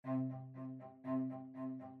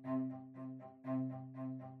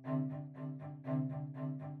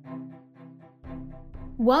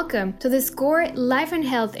Welcome to the SCORE Life and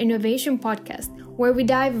Health Innovation Podcast, where we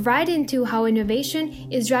dive right into how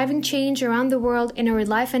innovation is driving change around the world in our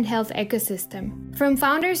life and health ecosystem. From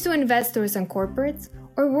founders to investors and corporates,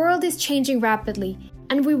 our world is changing rapidly,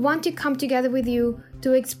 and we want to come together with you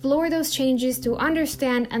to explore those changes to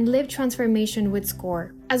understand and live transformation with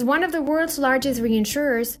SCORE. As one of the world's largest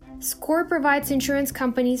reinsurers, SCORE provides insurance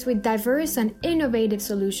companies with diverse and innovative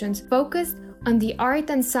solutions focused on the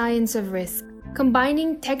art and science of risk.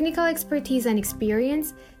 Combining technical expertise and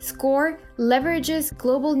experience, SCORE leverages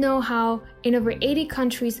global know-how in over 80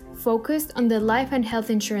 countries focused on the life and health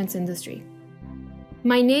insurance industry.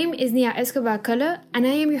 My name is Nia Escobar-Kölle, and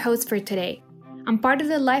I am your host for today. I'm part of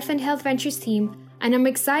the Life and Health Ventures team, and I'm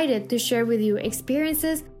excited to share with you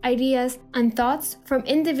experiences, ideas, and thoughts from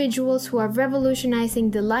individuals who are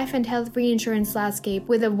revolutionizing the life and health reinsurance landscape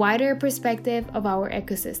with a wider perspective of our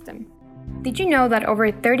ecosystem. Did you know that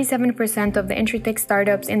over 37% of the insurtech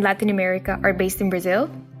startups in Latin America are based in Brazil?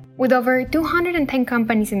 With over 210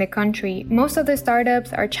 companies in the country, most of the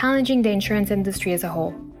startups are challenging the insurance industry as a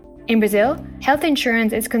whole. In Brazil, health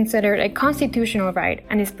insurance is considered a constitutional right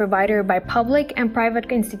and is provided by public and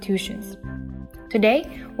private institutions. Today,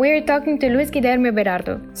 we are talking to Luis Guilherme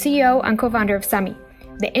Berardo, CEO and co-founder of Sami,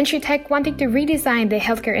 the insurtech wanting to redesign the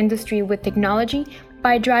healthcare industry with technology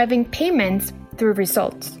by driving payments through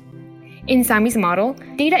results. In Sami's model,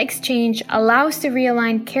 data exchange allows to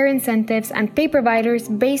realign care incentives and pay providers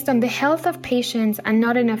based on the health of patients and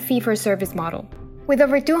not in a fee-for-service model. With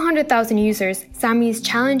over 200,000 users, Sami is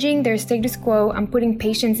challenging their status quo and putting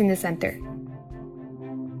patients in the center.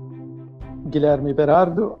 Guilherme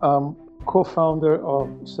Berardo, I'm co-founder of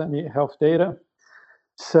Sami Health Data.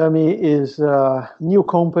 Sami is a new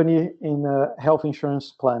company in the health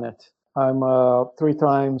insurance planet. I'm a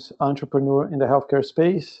 3-time entrepreneur in the healthcare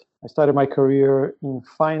space. I started my career in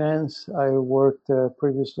finance. I worked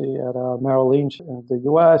previously at Merrill Lynch in the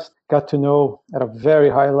US, got to know at a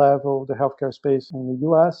very high level the healthcare space in the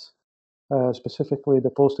US, specifically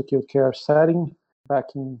the post-acute care setting back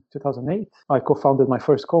in 2008. I co-founded my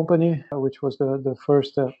first company, which was the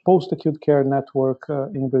first post-acute care network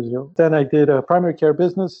in Brazil. Then I did a primary care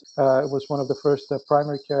business. It was one of the first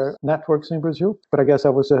primary care networks in Brazil, but I guess I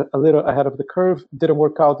was a little ahead of the curve. Didn't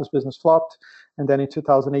work out. This business flopped. And then in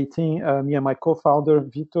 2018, me and my co-founder,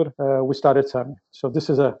 Vitor, we started Sami. So this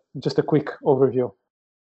is just a quick overview.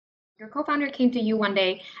 Your co-founder came to you one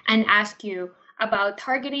day and asked you about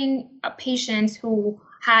targeting patients who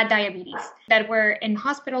had diabetes that were in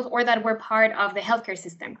hospitals or that were part of the healthcare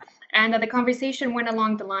system. And that the conversation went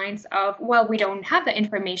along the lines of, well, we don't have the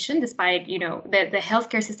information despite, the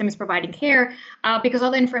healthcare system is providing care because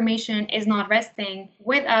all the information is not resting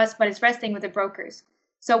with us, but it's resting with the brokers.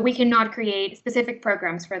 So we cannot create specific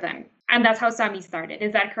programs for them. And that's how Sami started.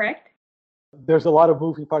 Is that correct? There's a lot of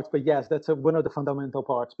moving parts, but yes, that's one of the fundamental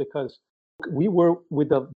parts because we were with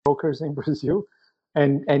the brokers in Brazil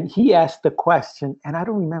and he asked the question, and I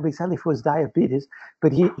don't remember exactly if it was diabetes,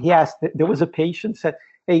 but he asked, there was a patient said,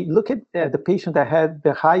 hey, look at the patient that had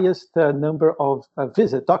the highest number of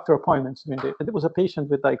doctor appointments. There was a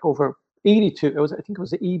patient with like over 82, I think it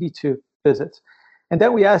was 82 visits. And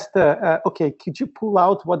then we asked, okay, could you pull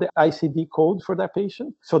out what the ICD code for that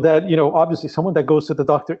patient? So that, obviously someone that goes to the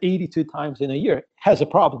doctor 82 times in a year has a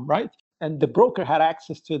problem, right? And the broker had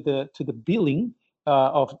access to the billing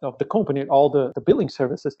of the company, all the billing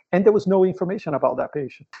services, and there was no information about that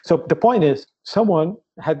patient. So the point is, someone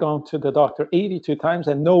had gone to the doctor 82 times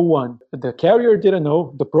and no one, the carrier didn't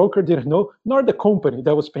know, the broker didn't know, nor the company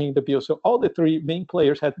that was paying the bill. So all the three main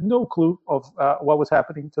players had no clue of what was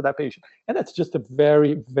happening to that patient. And that's just a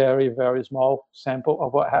very, very, very small sample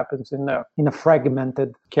of what happens in a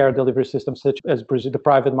fragmented care delivery system such as Brazil, the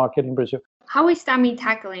private market in Brazil. How is Sami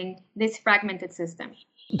tackling this fragmented system?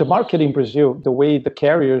 The market in Brazil, the way the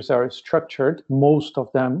carriers are structured, most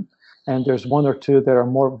of them, and there's one or two that are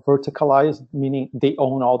more verticalized, meaning they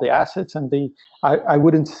own all the assets, and I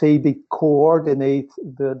wouldn't say they coordinate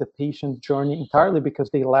the patient journey entirely because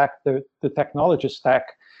they lack the technology stack.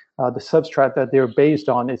 The substrate that they're based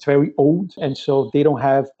on, it's very old, and so they don't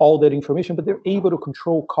have all that information, but they're able to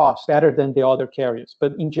control costs better than the other carriers.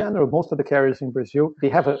 But in general, most of the carriers in Brazil, they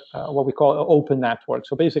have what we call an open network.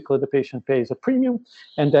 So basically, the patient pays a premium,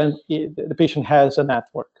 and then the patient has a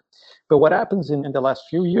network. But what happens in the last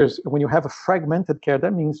few years, when you have a fragmented care,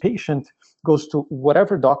 that means patient goes to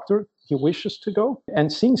whatever doctor he wishes to go.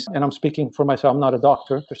 And I'm speaking for myself, I'm not a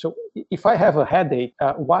doctor. So if I have a headache,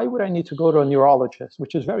 why would I need to go to a neurologist,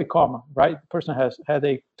 which is very common, right? The person has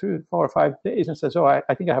headache 2, 4, or 5 days and says, I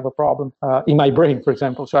think I have a problem in my brain, for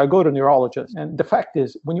example. So I go to a neurologist. And the fact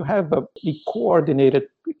is, when you have a coordinated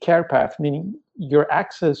care path, meaning your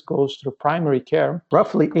access goes through primary care.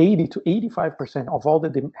 Roughly 80 to 85% of all the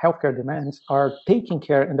healthcare demands are taken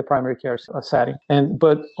care in the primary care setting.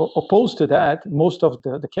 But opposed to that, most of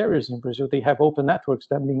the carriers in Brazil, they have open networks.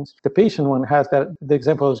 That means the patient, one has that, the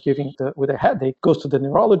example I was giving with a headache, goes to the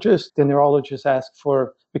neurologist asks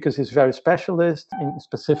for, because he's very specialist in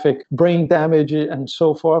specific brain damage and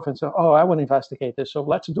so forth. And so, I want to investigate this. So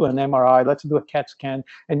let's do an MRI, let's do a CAT scan,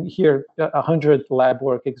 and here 100 lab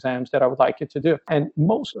work exams that I would like you to do. And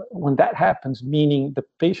when that happens, meaning the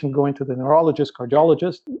patient going to the neurologist,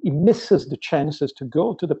 cardiologist, it misses the chances to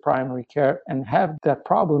go to the primary care and have that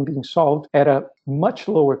problem being solved at a much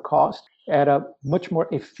lower cost, at a much more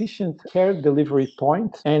efficient care delivery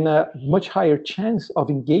point, and a much higher chance of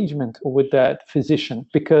engagement with that physician.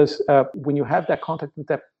 Because when you have that contact with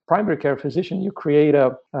that primary care physician, you create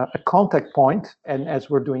a contact point. And as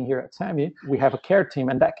we're doing here at SAMI, we have a care team,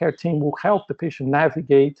 and that care team will help the patient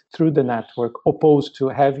navigate through the network, opposed to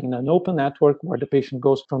having an open network where the patient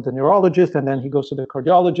goes from the neurologist and then he goes to the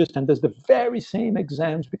cardiologist and does the very same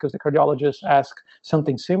exams because the cardiologist asks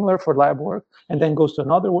something similar for lab work, and then goes to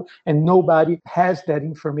another one, and nobody has that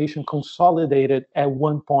information consolidated at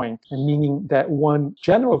one point, and meaning that one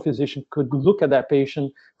general physician could look at that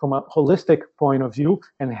patient from a holistic point of view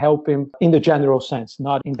and help him in the general sense,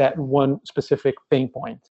 not in that one specific pain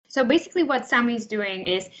point. So basically what SAMI is doing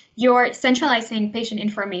is you're centralizing patient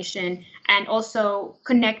information and also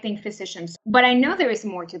connecting physicians. But I know there is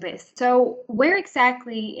more to this. So where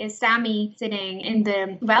exactly is SAMI sitting in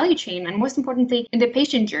the value chain, and most importantly, in the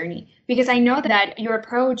patient journey? Because I know that your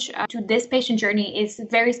approach to this patient journey is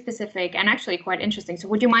very specific and actually quite interesting. So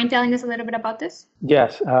would you mind telling us a little bit about this?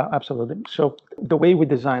 Yes, absolutely. So the way we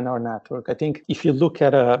design our network, I think if you look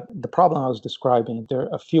at the problem I was describing, there are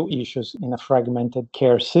a few issues in a fragmented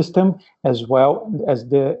care system, as well as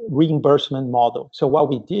the reimbursement model. So what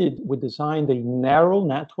we did, we designed a narrow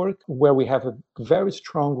network where we have a very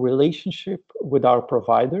strong relationship with our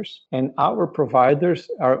providers, and our providers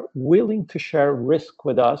are willing to share risk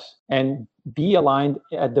with us and be aligned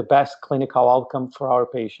at the best clinical outcome for our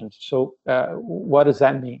patients. So what does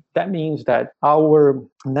that mean? That means that our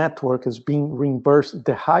network is being reimbursed.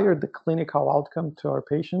 The higher the clinical outcome to our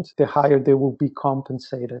patients, the higher they will be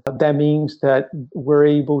compensated. That means that we're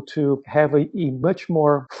able to have a much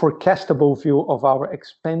more forecastable view of our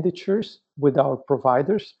expenditures with our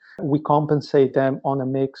providers. We compensate them on a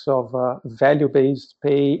mix of value-based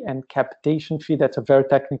pay and capitation fee. That's a very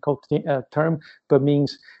technical term, but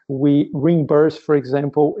means we reimburse, for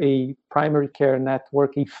example, a primary care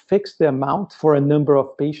network a fixed amount for a number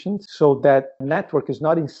of patients, so that network is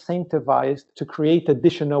not incentivized to create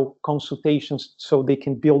additional consultations so they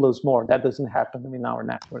can bill us more. That doesn't happen in our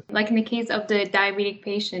network. Like in the case of the diabetic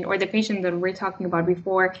patient, or the patient that we were talking about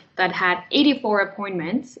before that had 84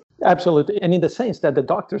 appointments. Absolutely. And in the sense that the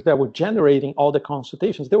doctors that were generating all the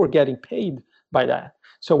consultations, they were getting paid by that.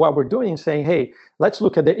 So what we're doing is saying, hey, let's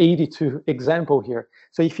look at the 82 example here.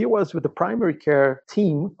 So if you was with the primary care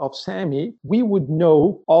team of SAMI, we would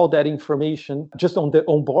know all that information just on the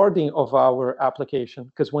onboarding of our application.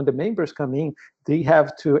 Because when the members come in, they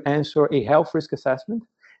have to answer a health risk assessment.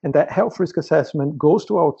 And that health risk assessment goes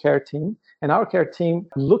to our care team, and our care team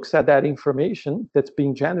looks at that information that's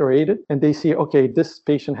being generated, and they see, okay, this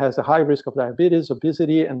patient has a high risk of diabetes,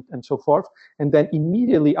 obesity, and so forth. And then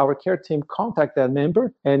immediately our care team contact that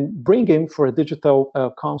member and bring him for a digital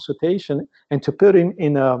consultation, and to put him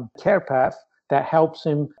in a care path that helps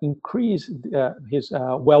him increase his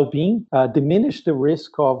well-being, diminish the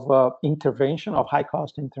risk of intervention, of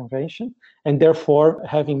high-cost intervention, and therefore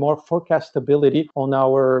having more forecastability on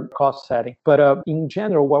our cost setting. But in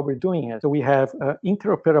general, what we're doing is, so we have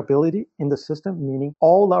interoperability in the system, meaning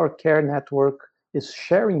all our care network is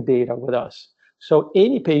sharing data with us. So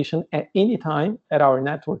any patient at any time at our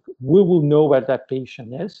network, we will know where that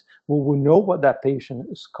patient is, we will know what that patient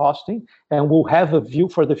is costing, and we'll have a view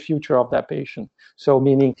for the future of that patient. So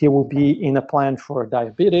meaning he will be in a plan for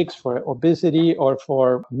diabetics, for obesity, or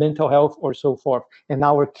for mental health, or so forth. And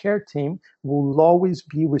our care team will always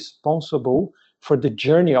be responsible for the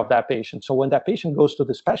journey of that patient. So when that patient goes to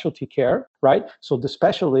the specialty care, right? So the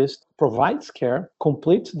specialist provides care,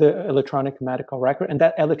 completes the electronic medical record, and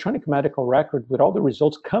that electronic medical record with all the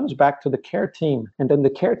results comes back to the care team. And then the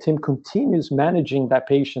care team continues managing that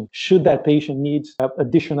patient. Should that patient needs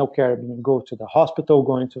additional care, meaning go to the hospital,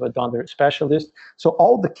 going to another specialist. So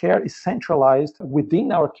all the care is centralized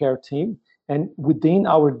within our care team. And within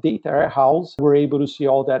our data warehouse, we're able to see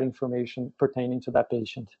all that information pertaining to that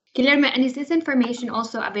patient. Guilherme, and is this information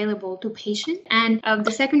also available to patients? And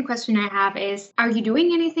the second question I have is, are you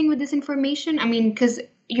doing anything with this information? I mean, because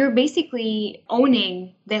you're basically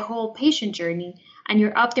owning the whole patient journey, and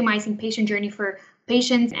you're optimizing patient journey for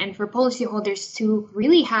patients and for policyholders to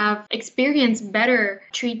really have experience better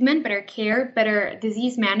treatment, better care, better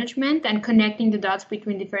disease management, and connecting the dots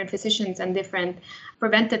between different physicians and different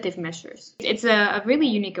preventative measures. It's a really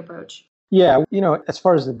unique approach. Yeah, as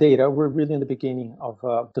far as the data, we're really in the beginning of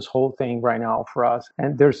this whole thing right now for us.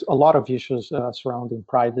 And there's a lot of issues surrounding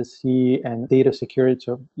privacy and data security.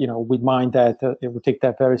 So, we mind that we take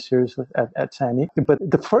that very seriously at SAMI. But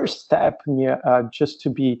the first step, just to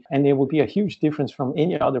be, and it will be a huge difference from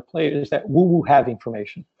any other player, is that we will have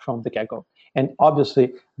information from the get-go. And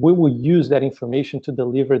obviously, we will use that information to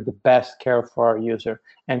deliver the best care for our user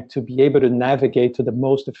and to be able to navigate to the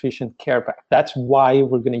most efficient care path. That's why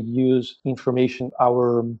we're going to use information,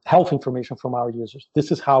 our health information from our users.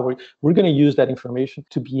 This is how we're going to use that information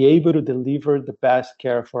to be able to deliver the best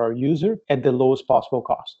care for our user at the lowest possible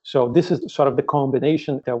cost. So this is sort of the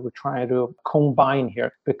combination that we're trying to combine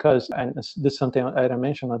here, because, and this is something that I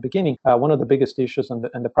mentioned at the beginning, one of the biggest issues in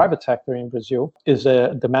the private sector in Brazil is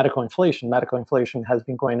the medical inflation. Medical inflation has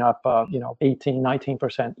been going up, 18,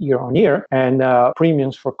 19% year on year, and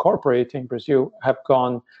premiums for corporate in Brazil have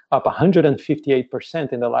gone up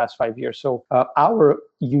 158% in the last 5 years. So our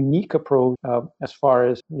unique approach, as far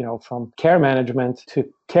as, from care management to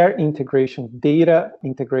care integration, data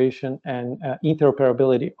integration, and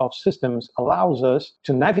interoperability of systems allows us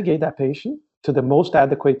to navigate that patient to the most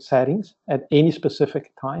adequate settings at any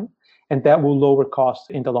specific time. And that will lower costs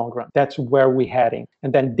in the long run. That's where we're heading.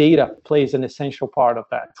 And then data plays an essential part of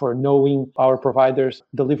that for knowing our providers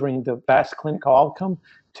delivering the best clinical outcome,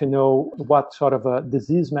 to know what sort of a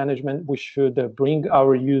disease management we should bring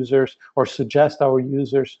our users or suggest our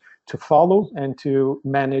users to follow, and to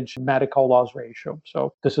manage medical loss ratio.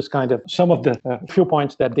 So this is kind of some of the few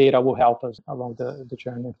points that data will help us along the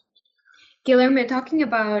journey. Guilherme, talking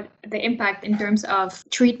about the impact in terms of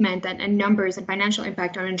treatment and numbers and financial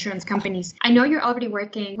impact on insurance companies, I know you're already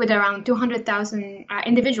working with around 200,000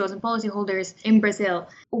 individuals and policyholders in Brazil.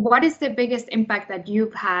 What is the biggest impact that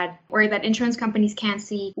you've had or that insurance companies can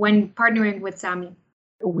see when partnering with SAMI?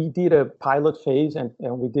 We did a pilot phase and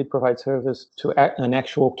we did provide service to an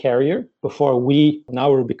actual carrier before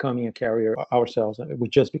now we're becoming a carrier ourselves. We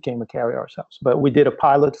just became a carrier ourselves. But we did a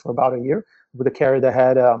pilot for about a year with a carrier that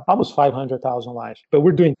had almost 500,000 lives. But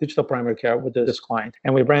we're doing digital primary care with this client.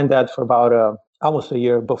 And we ran that for about almost a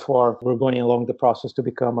year before we're going along the process to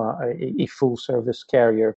become a full service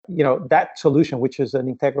carrier. That solution, which is an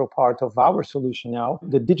integral part of our solution now,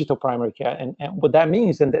 the digital primary care. And what that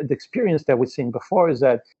means, and the experience that we've seen before, is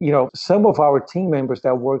that, some of our team members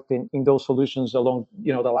that worked in those solutions along,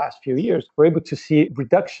 the last few years were able to see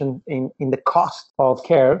reduction in the cost of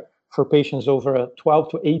care for patients over a 12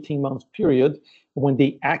 to 18 month period when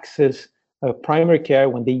they access primary care,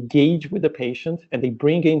 when they engage with the patient and they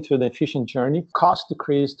bring into the efficient journey, costs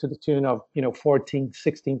decrease to the tune of 14,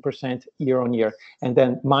 16% year on year. And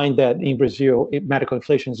then mind that in Brazil, medical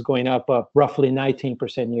inflation is going up roughly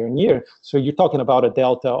 19% year on year. So you're talking about a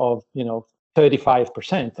delta of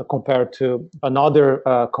 35% compared to another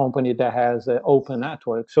company that has an open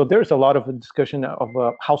network. So there's a lot of discussion of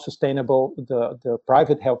how sustainable the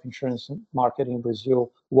private health insurance market in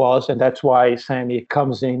Brazil was. And that's why SAMI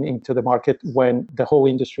comes into the market when the whole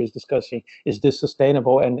industry is discussing, is this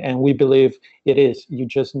sustainable? And we believe it is. You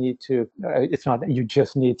just need to, it's not that you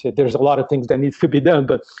just need to, there's a lot of things that needs to be done,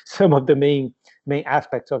 but some of the main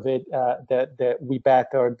aspects of it that we bet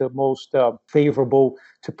are the most favorable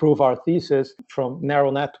to prove our thesis, from narrow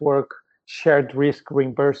network, shared risk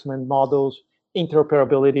reimbursement models,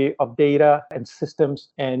 interoperability of data and systems,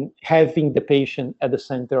 and having the patient at the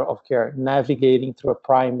center of care, navigating through a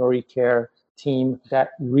primary care team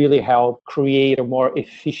that really help create a more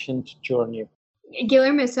efficient journey.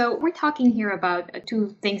 Guilherme, so we're talking here about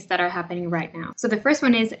two things that are happening right now. So the first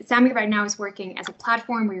one is SAMI right now is working as a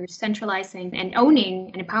platform where you're centralizing and owning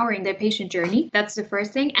and empowering the patient journey. That's the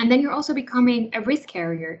first thing. And then you're also becoming a risk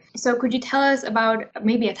carrier. So could you tell us about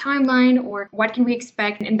maybe a timeline, or what can we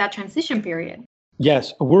expect in that transition period?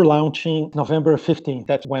 Yes, we're launching November 15th.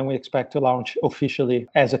 That's when we expect to launch officially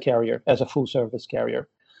as a carrier, as a full service carrier.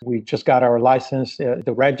 We just got our license. The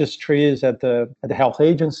registry is at the health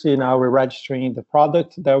agency. Now we're registering the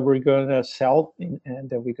product that we're going to sell and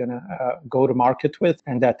that we're going to go to market with.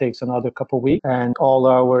 And that takes another couple of weeks. And all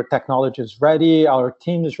our technology is ready. Our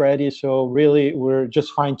team is ready. So really, we're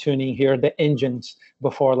just fine tuning here the engines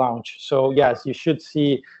before launch. So yes, you should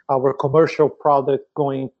see our commercial product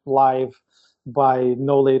going live by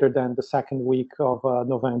no later than the second week of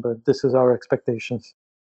November. This is our expectations.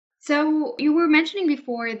 So you were mentioning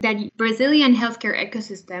before that Brazilian healthcare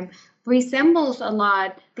ecosystem resembles a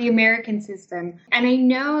lot the American system. And I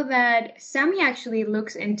know that Sami actually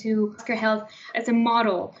looks into Oscar Health as a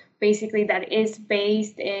model, basically, that is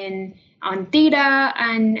based on data,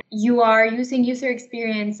 and you are using user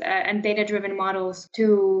experience and data-driven models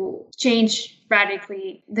to change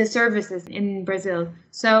radically the services in Brazil.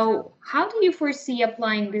 So how do you foresee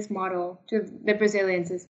applying this model to the Brazilian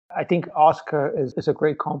system? I think Oscar is a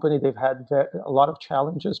great company. They've had a lot of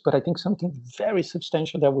challenges, but I think something very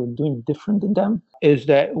substantial that we're doing different than them is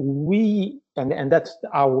that and that's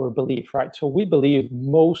our belief, right? So we believe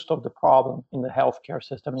most of the problem in the healthcare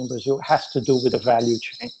system in Brazil has to do with the value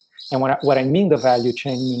chain. And what I mean the value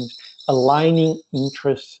chain means aligning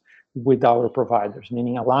interests with our providers,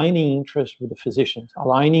 meaning aligning interests with the physicians,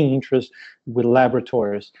 aligning interests with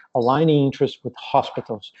laboratories, aligning interests with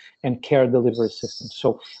hospitals and care delivery systems.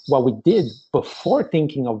 So what we did before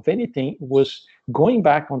thinking of anything was going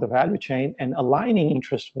back on the value chain and aligning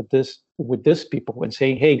interests with this people and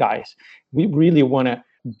saying, hey guys, we really want to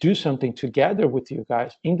do something together with you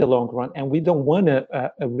guys in the long run. And we don't want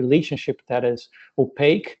a relationship that is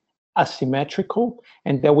opaque, asymmetrical,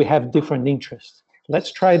 and that we have different interests.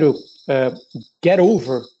 Let's try to get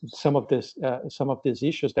over some of these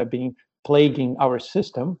issues that have been plaguing our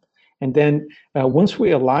system. And then once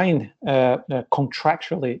we align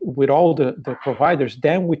contractually with all the providers,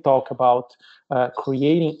 then we talk about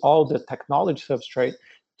creating all the technology substrate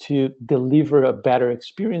to deliver a better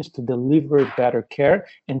experience, to deliver better care,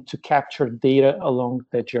 and to capture data along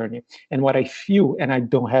the journey. And what I feel, and I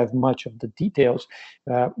don't have much of the details,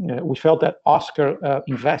 we felt that Oscar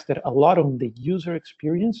invested a lot on the user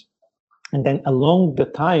experience, and then along the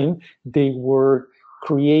time, they were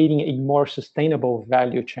creating a more sustainable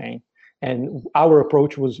value chain. And our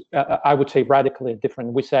approach was, I would say, radically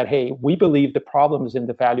different. We said, hey, we believe the problem is in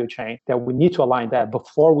the value chain, that we need to align that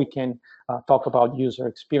before we can talk about user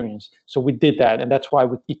experience. So we did that. And that's why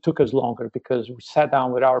it took us longer, because we sat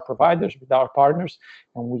down with our providers, with our partners,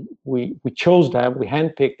 and we chose them, we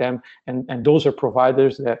handpicked them. And those are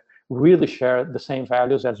providers that really share the same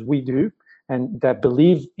values as we do and that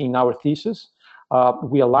believe in our thesis.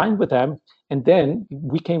 We aligned with them. And then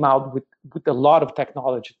we came out with a lot of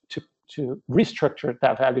technology to restructure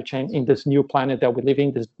that value chain in this new planet that we live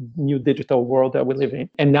in, this new digital world that we live in.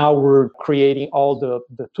 And now we're creating all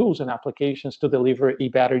the tools and applications to deliver a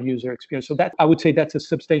better user experience. So that, I would say, that's a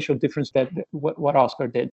substantial difference that what Oscar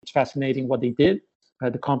did. It's fascinating what they did.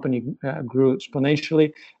 The company grew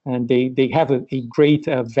exponentially, and they have a great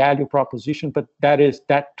value proposition, but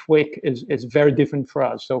that tweak is very different for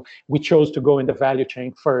us. So we chose to go in the value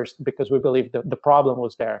chain first because we believe the problem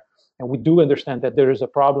was there. And we do understand that there is a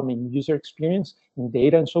problem in user experience, in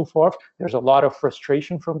data and so forth. There's a lot of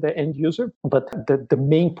frustration from the end user, but the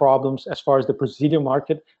main problems as far as the Brazilian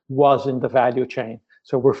market was in the value chain.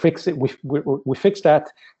 So we fixed that,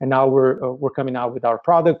 and now we're coming out with our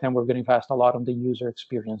product, and we're going to invest a lot on the user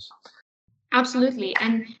experience. Absolutely.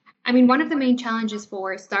 And I mean, one of the main challenges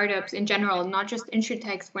for startups in general, not just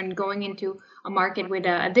insurtechs, when going into a market with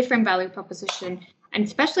a different value proposition, and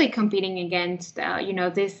especially competing against,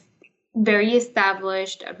 this very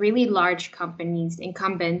established, really large companies,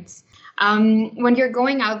 incumbents. When you're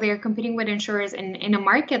going out there competing with insurers in a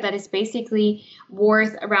market that is basically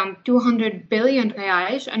worth around 200 billion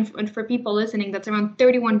reais, and for people listening, that's around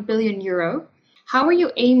 31 billion euro. How are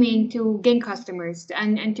you aiming to gain customers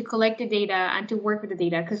and to collect the data and to work with the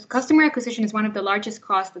data? Because customer acquisition is one of the largest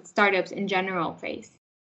costs that startups in general face.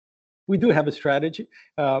 We do have a strategy.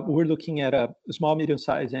 We're looking at a small,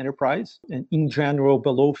 medium-sized enterprise, and in general,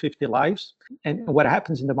 below 50 lives. And what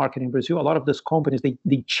happens in the market in Brazil, a lot of those companies,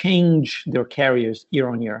 they change their carriers year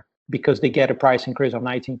on year because they get a price increase of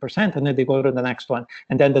 19%, and then they go to the next one.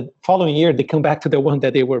 And then the following year, they come back to the one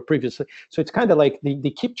that they were previously. So it's kind of like they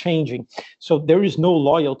keep changing. So there is no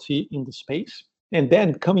loyalty in the space. And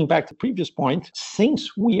then coming back to the previous point,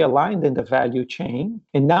 since we aligned in the value chain,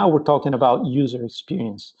 and now we're talking about user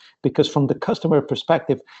experience, because from the customer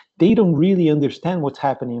perspective, they don't really understand what's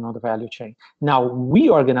happening on the value chain. Now we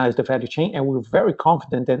organize the value chain, and we're very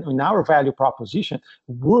confident that in our value proposition,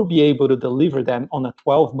 we'll be able to deliver them on a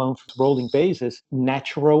 12-month rolling basis,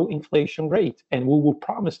 natural inflation rate. And we will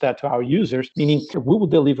promise that to our users, meaning we will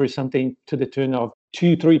deliver something to the tune of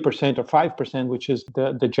 2%, 3%, or 5%, which is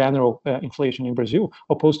the general inflation in Brazil,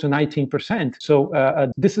 opposed to 19%.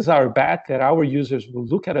 So this is our bet that our users will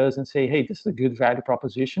look at us and say, hey, this is a good value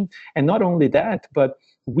proposition. And not only that, but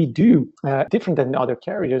we do different than other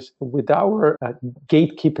carriers with our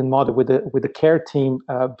gatekeeping model, with the care team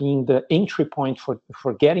being the entry point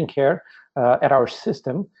for getting care at our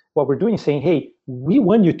system. What we're doing is saying, hey, we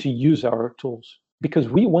want you to use our tools because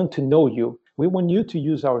we want to know you. We want you to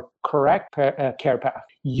use our correct care path.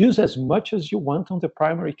 Use as much as you want on the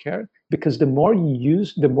primary care, because the more you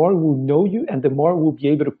use, the more we'll know you, and the more we'll be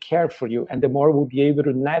able to care for you, and the more we'll be able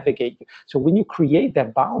to navigate you. So when you create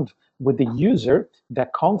that bond with the user,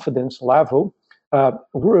 that confidence level,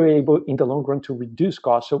 we're able in the long run to reduce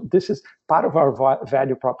costs. So this is part of our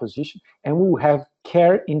value proposition, and we will have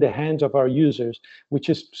care in the hands of our users, which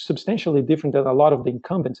is substantially different than a lot of the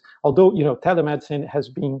incumbents. Although, telemedicine has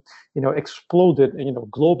been, exploded,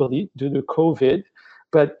 globally due to COVID,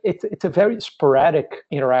 but it's a very sporadic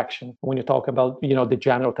interaction when you talk about, the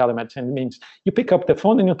general telemedicine. It means you pick up the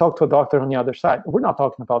phone and you talk to a doctor on the other side. We're not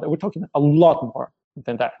talking about that. We're talking a lot more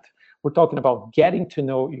than that. We're talking about getting to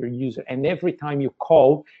know your user. And every time you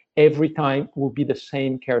call, every time will be the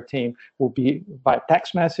same care team. Will be via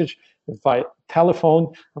text message, via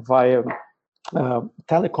telephone, via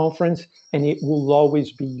teleconference, and it will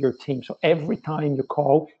always be your team. So every time you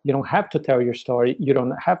call, you don't have to tell your story. You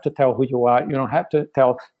don't have to tell who you are. You don't have to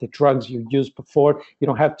tell the drugs you used before. You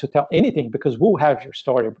don't have to tell anything, because we'll have your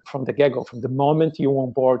story from the get-go, from the moment you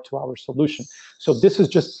on board to our solution. So this is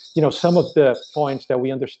just, some of the points that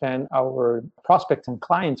we understand our prospects and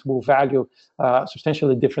clients will value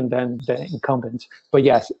substantially different than the incumbents. But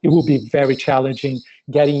yes, it will be very challenging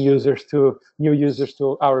getting new users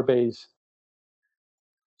to our base.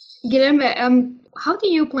 Guilherme, how do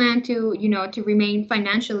you plan to remain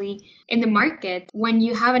financially in the market when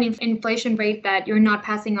you have an inflation rate that you're not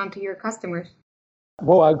passing on to your customers?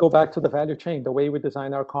 Well, I'll go back to the value chain, the way we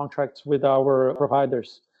design our contracts with our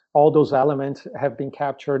providers. All those elements have been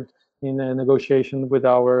captured in a negotiation with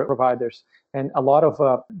our providers. And a lot of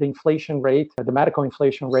the inflation rate, the medical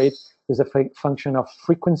inflation rate, is a function of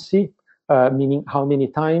frequency, meaning how many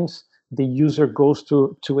times the user goes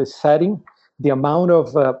to a setting, the amount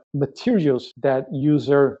of materials that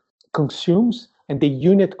user consumes, and the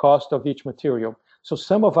unit cost of each material. So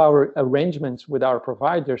some of our arrangements with our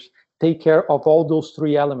providers take care of all those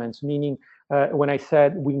three elements, meaning when I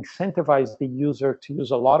said we incentivize the user to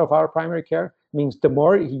use a lot of our primary care, means the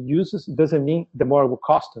more he uses doesn't mean the more it will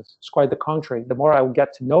cost us. It's quite the contrary. The more I will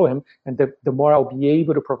get to know him, and the more I'll be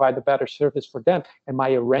able to provide a better service for them. And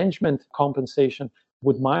my arrangement compensation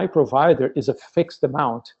with my provider is a fixed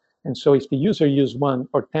amount. And so if the user uses 1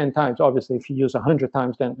 or 10 times, obviously if you use 100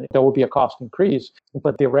 times, then there will be a cost increase.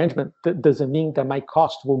 But the arrangement doesn't mean that my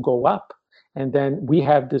cost will go up. And then we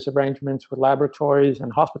have these arrangements with laboratories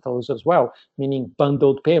and hospitals as well, meaning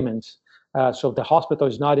bundled payments. So the hospital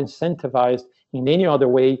is not incentivized in any other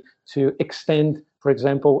way to extend, for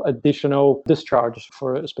example, additional discharge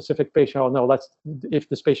for a specific patient. Oh no, if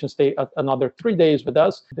this patient stay another 3 days with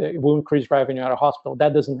us, it will increase revenue at a hospital.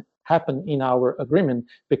 That doesn't happen in our agreement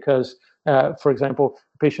because, for example,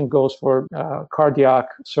 the patient goes for cardiac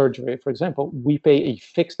surgery, for example, we pay a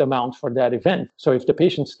fixed amount for that event. So if the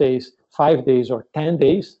patient stays 5 days or 10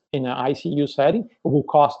 days in an ICU setting, it will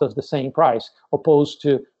cost us the same price, opposed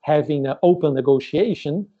to having an open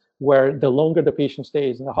negotiation where the longer the patient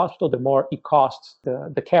stays in the hospital, the more it costs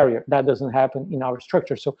the carrier. That doesn't happen in our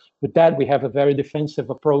structure. So with that, we have a very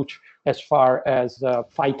defensive approach as far as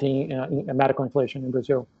fighting medical inflation in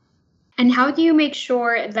Brazil. And how do you make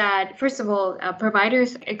sure that, first of all,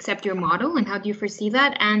 providers accept your model, and how do you foresee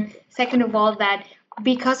that? And second of all, that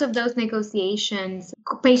because of those negotiations,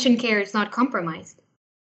 patient care is not compromised?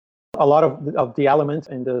 A lot of the elements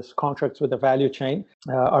in this contracts with the value chain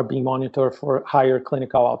are being monitored for higher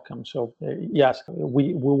clinical outcomes. So yes,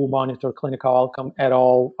 we will monitor clinical outcome at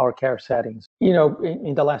all our care settings.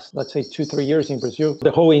 In the last, let's say 2-3 years in Brazil,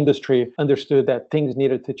 the whole industry understood that things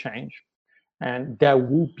needed to change. And there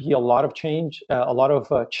will be a lot of change, a lot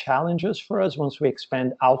of challenges for us once we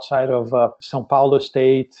expand outside of São Paulo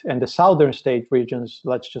state and the southern state regions,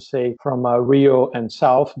 let's just say from Rio and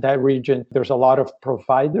south, that region. There's a lot of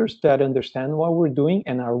providers that understand what we're doing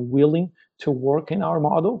and are willing to work in our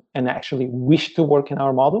model and actually wish to work in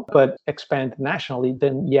our model, but expand nationally,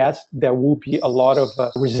 then yes, there will be a lot of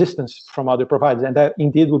resistance from other providers. And that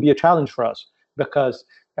indeed will be a challenge for us because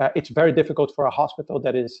it's very difficult for a hospital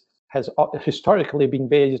that has historically been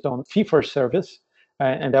based on fee-for-service,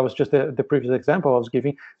 and that was just the previous example I was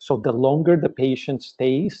giving. So the longer the patient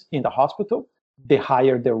stays in the hospital, the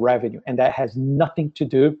higher the revenue, and that has nothing to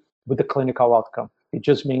do with the clinical outcome. It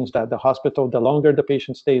just means that the hospital, the longer the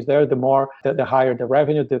patient stays there, the higher the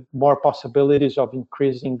revenue, the more possibilities of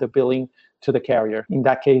increasing the billing to the carrier. In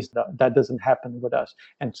that case, that doesn't happen with us.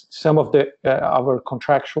 And some of our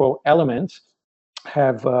contractual elements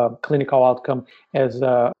have clinical outcome as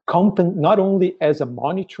not only as a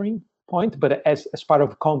monitoring point, but as part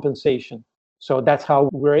of compensation. So that's how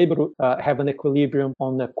we're able to have an equilibrium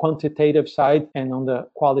on the quantitative side and on the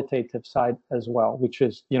qualitative side as well, which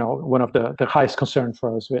is, one of the highest concern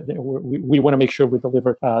for us. We want to make sure we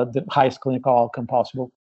deliver the highest clinical outcome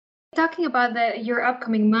possible. Talking about your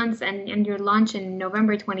upcoming months and your launch in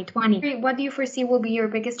November 2020, what do you foresee will be your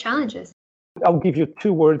biggest challenges? I'll give you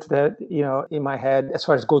two words that, in my head as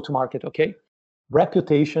far as go-to-market, okay?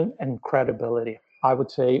 Reputation and credibility. I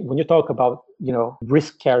would say when you talk about,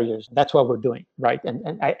 risk carriers, that's what we're doing, right?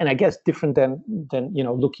 And I guess different than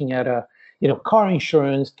looking at a, car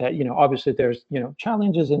insurance that, obviously there's,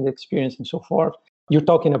 challenges in the experience and so forth. You're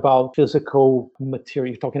talking about physical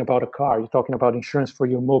material, you're talking about a car, you're talking about insurance for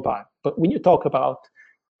your mobile. But when you talk about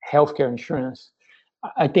healthcare insurance,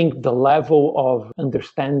 I think the level of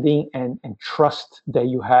understanding and trust that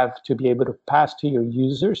you have to be able to pass to your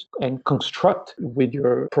users and construct with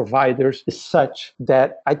your providers is such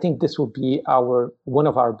that I think this will be one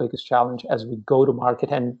of our biggest challenge as we go to market.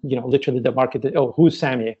 And literally the market, who's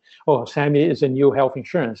Sammy? Oh, Sammy is a new health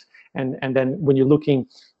insurance. And then when you're looking,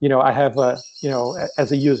 I have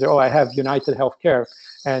as a user, I have United Healthcare,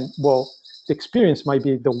 and well, the experience might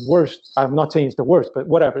be the worst. I'm not saying it's the worst, but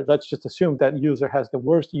whatever. Let's just assume that user has the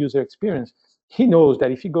worst user experience. He knows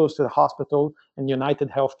that if he goes to the hospital and United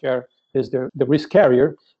Healthcare is the risk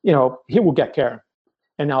carrier, he will get care.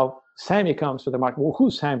 And now Sammy comes to the market. Well,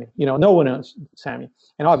 who's Sammy? No one knows Sammy.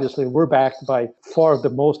 And obviously, we're backed by 4 of the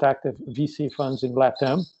most active VC funds in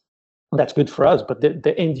LATAM. That's good for us, but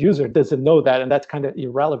the end user doesn't know that, and that's kind of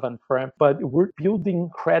irrelevant for him. But we're building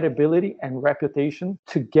credibility and reputation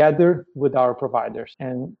together with our providers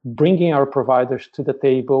and bringing our providers to the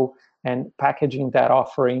table and packaging that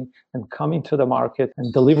offering and coming to the market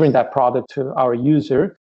and delivering that product to our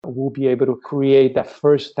user. We'll be able to create that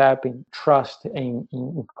first step in trust and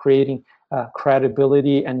in creating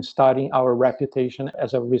credibility and starting our reputation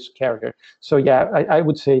as a risk carrier. So yeah, I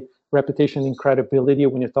would say reputation and credibility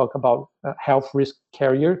when you talk about health risk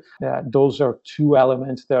carrier. Those are 2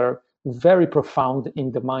 elements that are very profound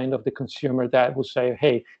in the mind of the consumer that will say,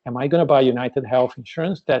 hey, am I going to buy United Health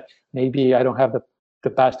Insurance that maybe I don't have the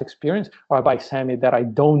best experience, or I buy Sammy that I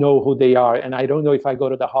don't know who they are, and I don't know if I go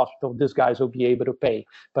to the hospital, these guys will be able to pay.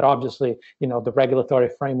 But obviously, the regulatory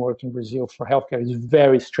framework in Brazil for healthcare is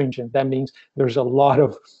very stringent. That means there's a lot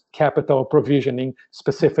of capital provisioning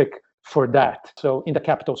specific for that. So in the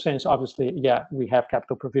capital sense, obviously, yeah, we have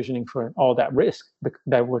capital provisioning for all that risk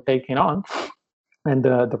that we're taking on. And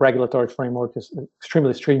the regulatory framework is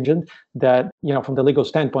extremely stringent that, from the legal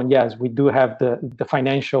standpoint, yes, we do have the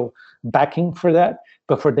financial backing for that.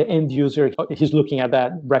 But for the end user, he's looking at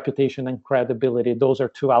that reputation and credibility. Those are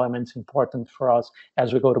 2 elements important for us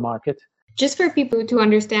as we go to market. Just for people to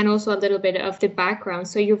understand also a little bit of the background.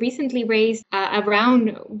 So you recently raised a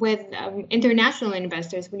round with international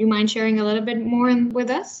investors. Would you mind sharing a little bit more with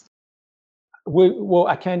us? Well,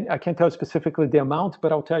 I can't tell specifically the amount,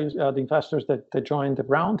 but I'll tell you the investors that joined the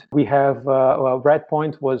round. We have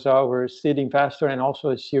Redpoint was our seed investor and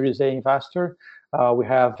also a Series A investor. We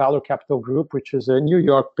have Valor Capital Group, which is a New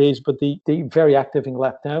York-based, but they very active in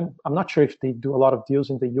LATAM. I'm not sure if they do a lot of deals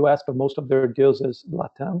in the US, but most of their deals is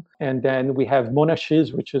LATAM. And then we have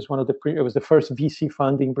Monax, which is it was the first VC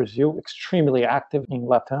fund in Brazil, extremely active in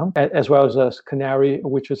LATAM, as well as Canary,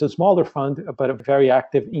 which is a smaller fund, but very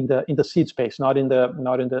active in the seed space, not in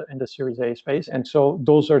the Series A space. And so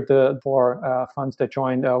those are the 4 funds that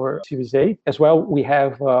joined our Series A. As well, we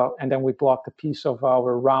have, and then we blocked a piece of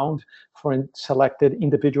our round for selected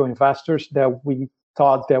individual investors that we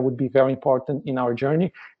thought that would be very important in our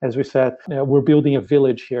journey. As we said, we're building a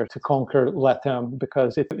village here to conquer LATAM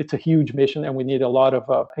because it's a huge mission and we need a lot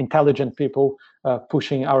of intelligent people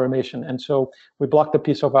pushing our mission. And so we blocked a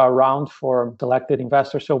piece of our round for selected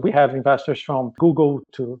investors. So we have investors from Google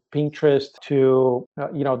to Pinterest to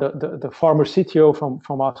the former CTO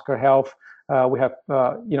from Oscar Health. We have,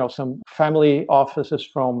 some family offices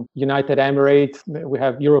from United Emirates. We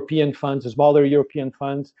have European funds, smaller European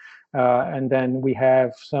funds. And then we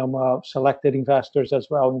have some selected investors as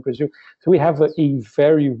well in Brazil. So we have a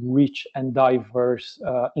very rich and diverse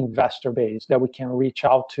investor base that we can reach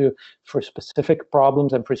out to for specific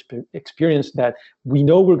problems and for experience that we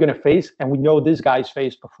know we're going to face and we know these guys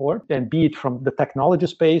faced before. And be it from the technology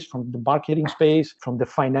space, from the marketing space, from the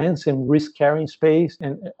finance and risk carrying space,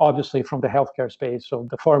 and obviously from the healthcare space. So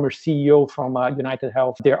the former CEO from United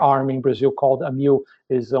Health, their arm in Brazil called Amil,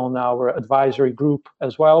 is on our advisory group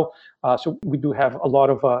as well. So we do have a lot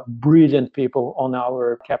of brilliant people on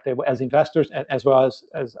our cap table as investors as well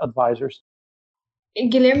as advisors.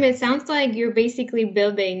 Guilherme, it sounds like you're basically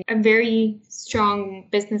building a very strong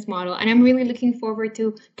business model, and I'm really looking forward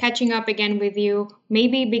to catching up again with you,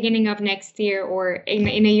 maybe beginning of next year or in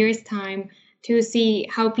a year's time, to see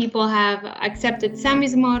how people have accepted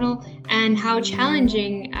Sammy's model and how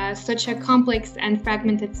challenging such a complex and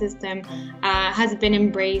fragmented system has been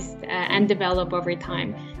embraced and developed over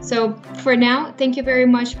time. So for now, thank you very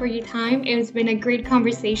much for your time. It's been a great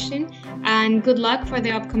conversation, and good luck for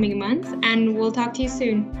the upcoming months, and we'll talk to you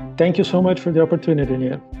soon. Thank you so much for the opportunity,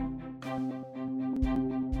 Nia.